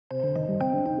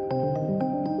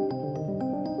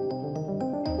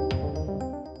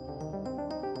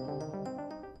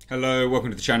Hello, welcome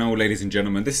to the channel, ladies and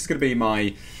gentlemen. This is going to be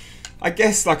my, I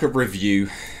guess, like a review,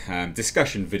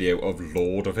 discussion video of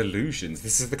Lord of Illusions.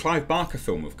 This is the Clive Barker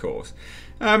film, of course.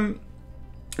 Now,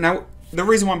 the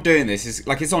reason why I'm doing this is,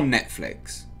 like, it's on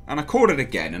Netflix. And I caught it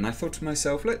again, and I thought to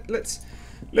myself, let's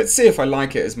see if I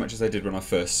like it as much as I did when I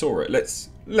first saw it.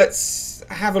 Let's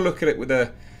have a look at it with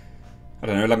a, I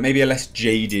don't know, like maybe a less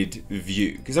jaded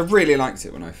view. Because I really liked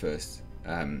it when I first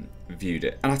viewed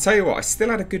it. And I tell you what, I still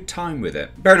had a good time with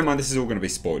it. Bearing in mind this is all going to be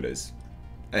spoilers,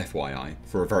 FYI,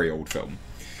 for a very old film.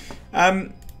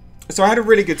 So I had a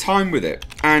really good time with it.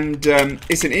 And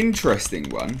it's an interesting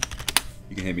one.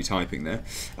 You can hear me typing there.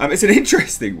 It's an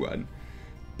interesting one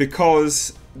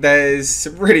because there's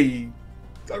some really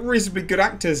reasonably good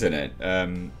actors in it.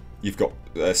 You've got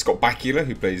Scott Bakula,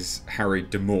 who plays Harry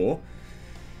D'Amour.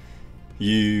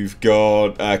 You've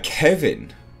got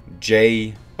Kevin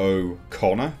J.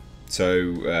 O'Connor.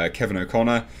 So Kevin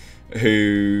O'Connor,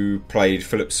 who played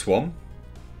Philip Swann.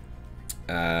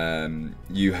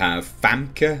 You have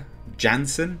Famke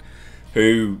Janssen,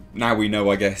 who now we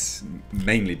know, I guess,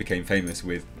 mainly became famous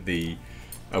with the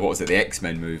what was it, the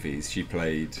X-Men movies. She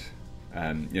played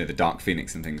the Dark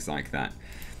Phoenix and things like that.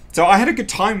 So I had a good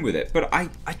time with it, but I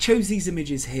chose these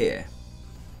images here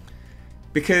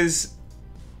because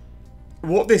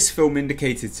what this film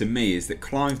indicated to me is that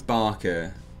Clive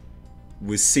Barker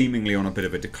was seemingly on a bit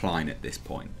of a decline at this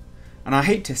point. And I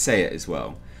hate to say it as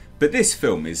well, but this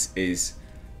film is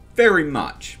very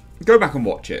much... Go back and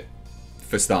watch it,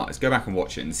 for starters. Go back and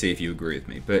watch it and see if you agree with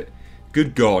me. But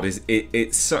good God,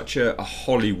 it's such a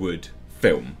Hollywood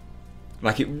film.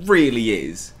 Like, it really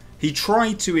is. He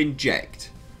tried to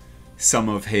inject some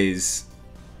of his,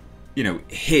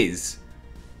 his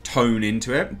tone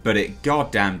into it, but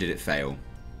goddamn did it fail.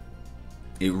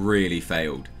 It really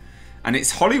failed. And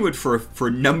it's Hollywood for a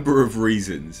number of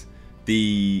reasons.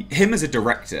 Him as a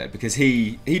director, because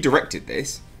he directed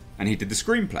this and he did the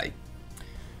screenplay.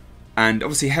 And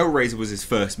obviously Hellraiser was his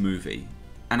first movie.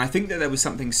 And I think that there was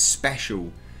something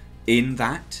special in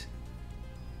that,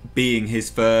 being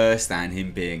his first and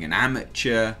him being an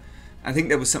amateur. I think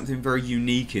there was something very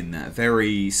unique in that,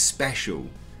 very special,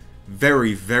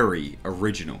 very, very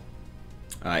original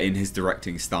in his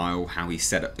directing style, how he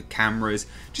set up the cameras,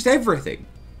 just everything,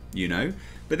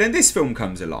 But then this film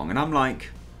comes along and I'm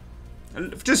like,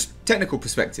 just technical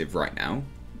perspective right now.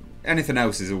 Anything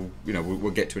else is all,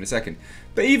 we'll get to in a second.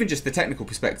 But even just the technical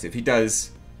perspective, he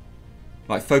does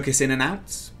like focus in and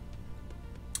outs,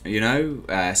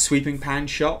 sweeping pan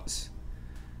shots,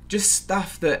 just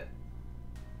stuff that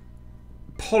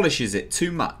polishes it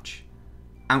too much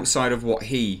outside of what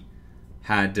he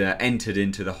had entered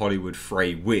into the Hollywood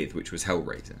fray with, which was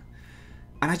Hellraiser.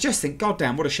 And I just think,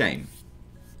 goddamn, what a shame.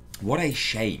 What a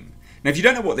shame. Now, if you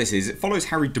don't know what this is, it follows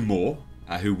Harry D'Amour,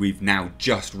 who we've now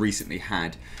just recently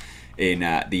had in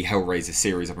the Hellraiser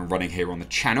series I've been running here on the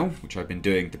channel, which I've been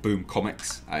doing, the Boom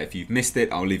Comics. If you've missed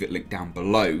it, I'll leave it linked down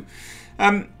below.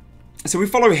 So we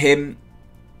follow him.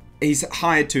 He's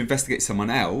hired to investigate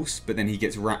someone else, but then he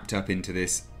gets wrapped up into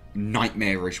this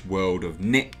nightmarish world of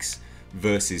Nyx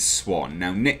versus Swann.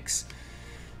 Now, Nyx,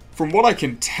 from what I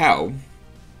can tell,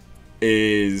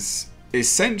 is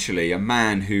essentially a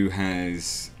man who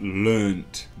has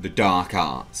learnt the dark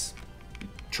arts,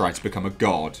 tried to become a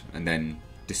god, and then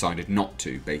decided not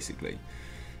to, basically.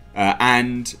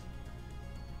 And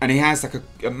he has like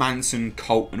a Manson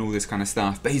cult and all this kind of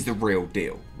stuff, but he's the real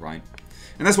deal, right?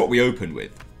 And that's what we open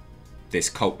with, this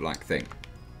cult-like thing.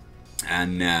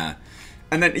 And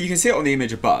then you can see it on the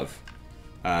image above,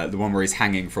 the one where he's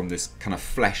hanging from this kind of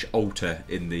flesh altar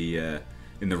in the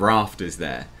rafters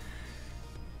there.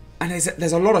 And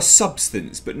there's a lot of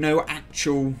substance, but no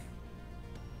actual...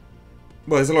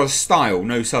 Well, there's a lot of style,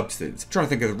 no substance. I'm trying to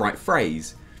think of the right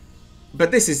phrase. But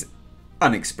this is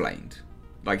unexplained.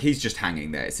 Like, he's just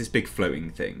hanging there. It's this big floating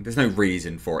thing. There's no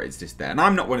reason for it. It's just there. And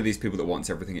I'm not one of these people that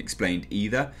wants everything explained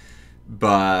either.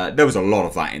 But there was a lot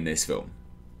of that in this film.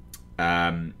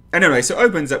 Anyway, so it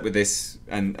opens up with this.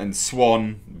 And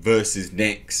Swann versus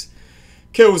Nyx.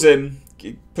 Kills him.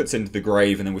 Puts him into the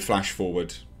grave. And then we flash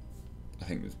forward, I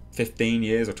think it was 15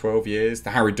 years or 12 years, to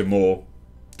Harry D'Amour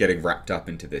getting wrapped up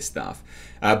into this stuff.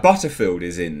 Butterfield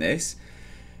is in this,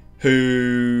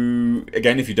 who,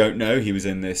 again, if you don't know, he was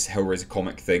in this Hellraiser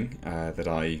comic thing that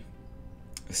I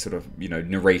sort of,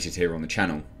 narrated here on the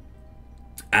channel.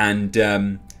 And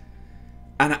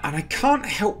I can't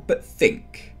help but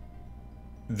think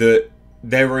that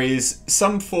there is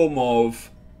some form of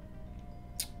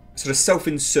sort of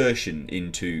self-insertion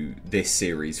into this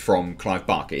series from Clive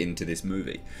Barker into this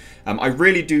movie. I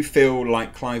really do feel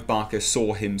like Clive Barker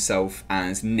saw himself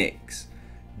as Nyx,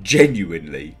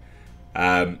 genuinely,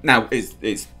 Now,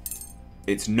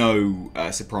 it's no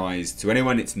surprise to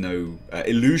anyone. It's no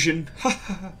illusion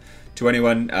to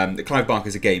anyone that Clive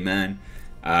Barker's a gay man,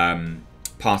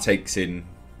 partakes in,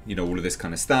 you know, all of this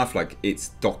kind of stuff. Like, it's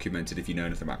documented if you know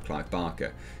anything about Clive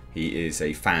Barker. He is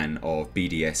a fan of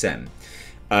BDSM.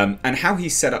 And how he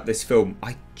set up this film,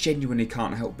 I genuinely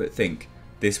can't help but think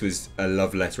this was a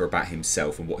love letter about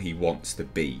himself and what he wants to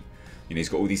be. You know, he's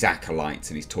got all these acolytes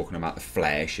and he's talking about the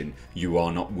flesh and you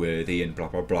are not worthy and blah,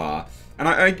 blah, blah. And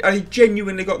I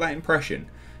genuinely got that impression.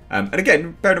 And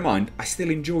again, bear in mind, I still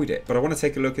enjoyed it, but I want to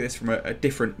take a look at this from a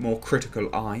different, more critical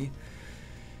eye.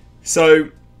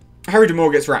 So, Harry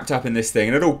D'Amour gets wrapped up in this thing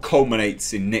and it all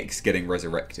culminates in Nyx getting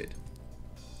resurrected.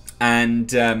 And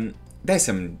there's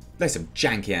some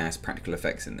janky-ass practical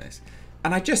effects in this.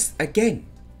 And I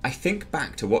think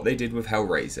back to what they did with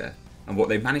Hellraiser and what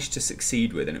they managed to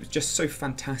succeed with, and it was just so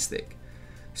fantastic.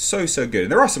 So good.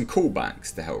 And there are some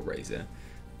callbacks to Hellraiser.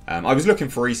 I was looking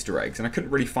for Easter eggs, and I couldn't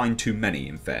really find too many,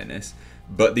 in fairness.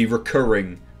 But the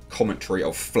recurring commentary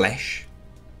of flesh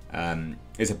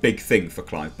is a big thing for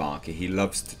Clive Barker. He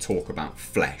loves to talk about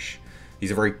flesh.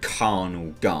 He's a very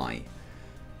carnal guy.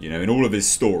 You know, in all of his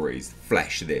stories,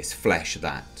 flesh this, flesh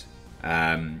that.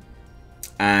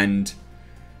 And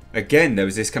again, there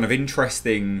was this kind of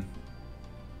interesting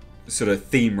sort of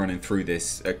theme running through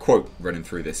this, quote running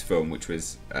through this film, which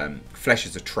was, flesh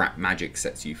is a trap, magic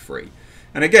sets you free.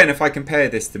 And again, if I compare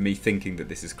this to me thinking that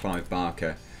this is Clive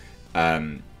Barker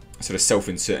sort of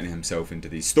self-inserting himself into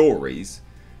these stories,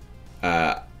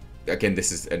 again,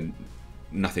 this is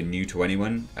nothing new to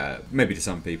anyone, maybe to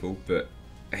some people, but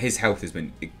his health has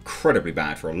been incredibly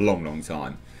bad for a long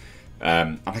time.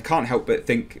 And I can't help but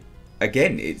think,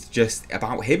 again, it's just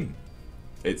about him.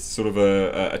 It's sort of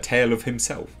a tale of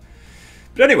himself.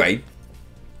 But anyway,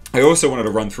 I also wanted to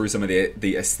run through some of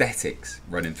the aesthetics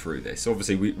running through this.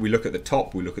 Obviously, we look at the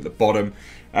top, we look at the bottom.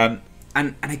 And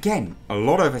again, a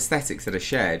lot of aesthetics that are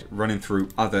shared running through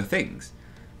other things.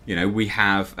 You know, we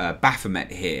have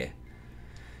Baphomet here.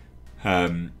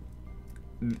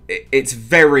 It's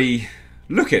very...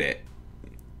 Look at it.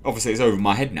 Obviously, it's over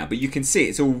my head now, but you can see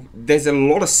it's all... There's a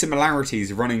lot of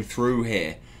similarities running through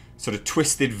here. Sort of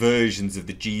twisted versions of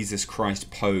the Jesus Christ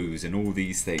pose and all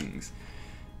these things.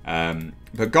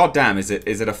 But goddamn, is it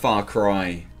a far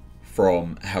cry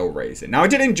from Hellraiser. Now, I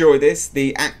did enjoy this.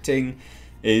 The acting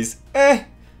is,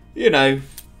 you know,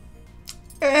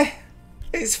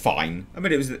 it's fine. I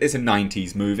mean, it's a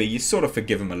 90s movie. You sort of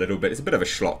forgive him a little bit. It's a bit of a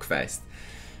schlock fest.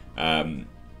 And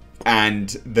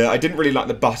I didn't really like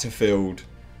the Butterfield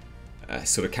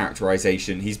sort of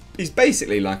characterization. He's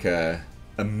basically like a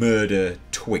murder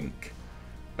twink,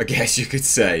 I guess you could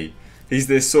say. He's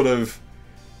this sort of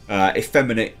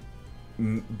effeminate,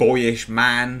 boyish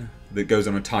man that goes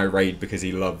on a tirade because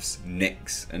he loves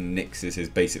Nyx, and Nyx is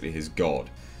basically his god.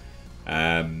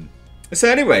 So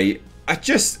anyway, I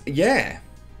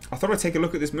thought I'd take a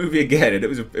look at this movie again, and it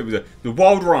was a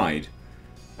wild ride,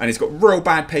 and it's got real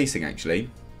bad pacing actually.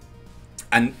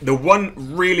 And the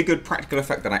one really good practical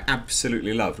effect that I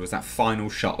absolutely loved was that final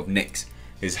shot of Nyx,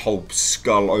 his whole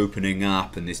skull opening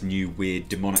up and this new weird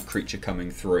demonic creature coming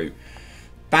through.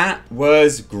 That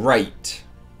was great.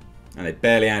 And they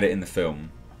barely had it in the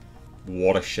film.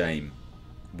 What a shame.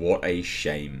 What a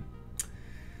shame.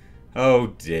 Oh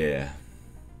dear.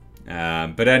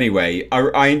 But anyway,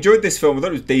 I enjoyed this film. I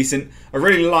thought it was decent. I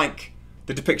really like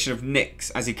the depiction of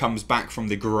Nyx as he comes back from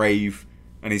the grave.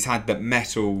 And he's had that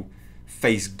metal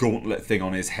face gauntlet thing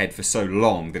on his head for so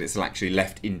long that it's actually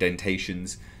left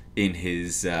indentations in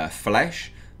his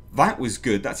flesh. That was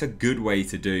good. That's a good way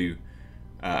to do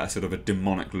sort of a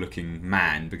demonic looking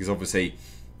man, because obviously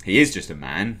he is just a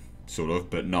man, sort of,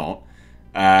 but not.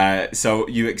 So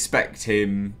you expect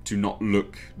him to not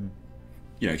look,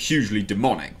 you know, hugely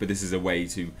demonic, but this is a way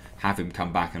to have him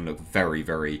come back and look very,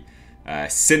 very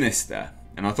sinister.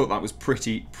 And I thought that was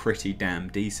pretty damn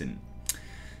decent.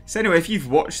 So anyway, if you've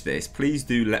watched this, please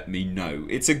do let me know.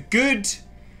 It's an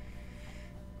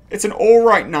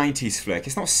alright 90s flick.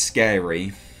 It's not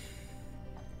scary.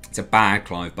 It's a bad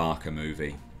Clive Barker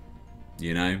movie.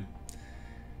 You know?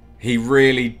 He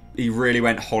really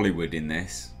went Hollywood in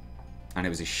this. And it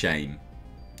was a shame.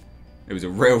 It was a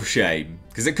real shame.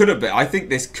 Because it could have been, I think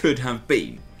this could have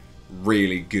been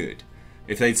really good.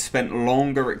 If they'd spent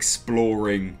longer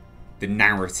exploring the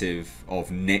narrative of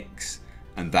Nyx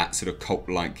and that sort of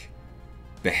cult-like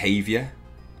behaviour,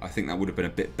 I think that would have been a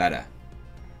bit better.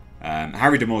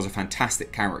 Harry D'Amour's a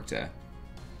fantastic character,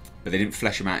 but they didn't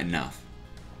flesh him out enough.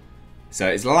 So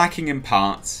it's lacking in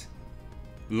parts,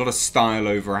 a lot of style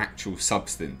over actual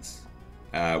substance.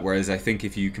 Whereas I think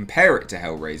if you compare it to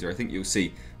Hellraiser, I think you'll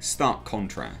see stark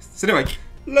contrast. So anyway,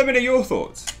 let me know your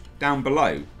thoughts down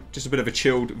below. Just a bit of a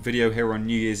chilled video here on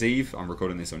New Year's Eve. I'm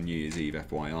recording this on New Year's Eve,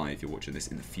 FYI, if you're watching this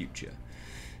in the future.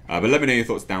 But let me know your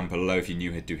thoughts down below. If you're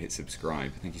new here, do hit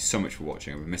subscribe. Thank you so much for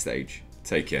watching. I'm Mr. H.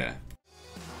 Take care.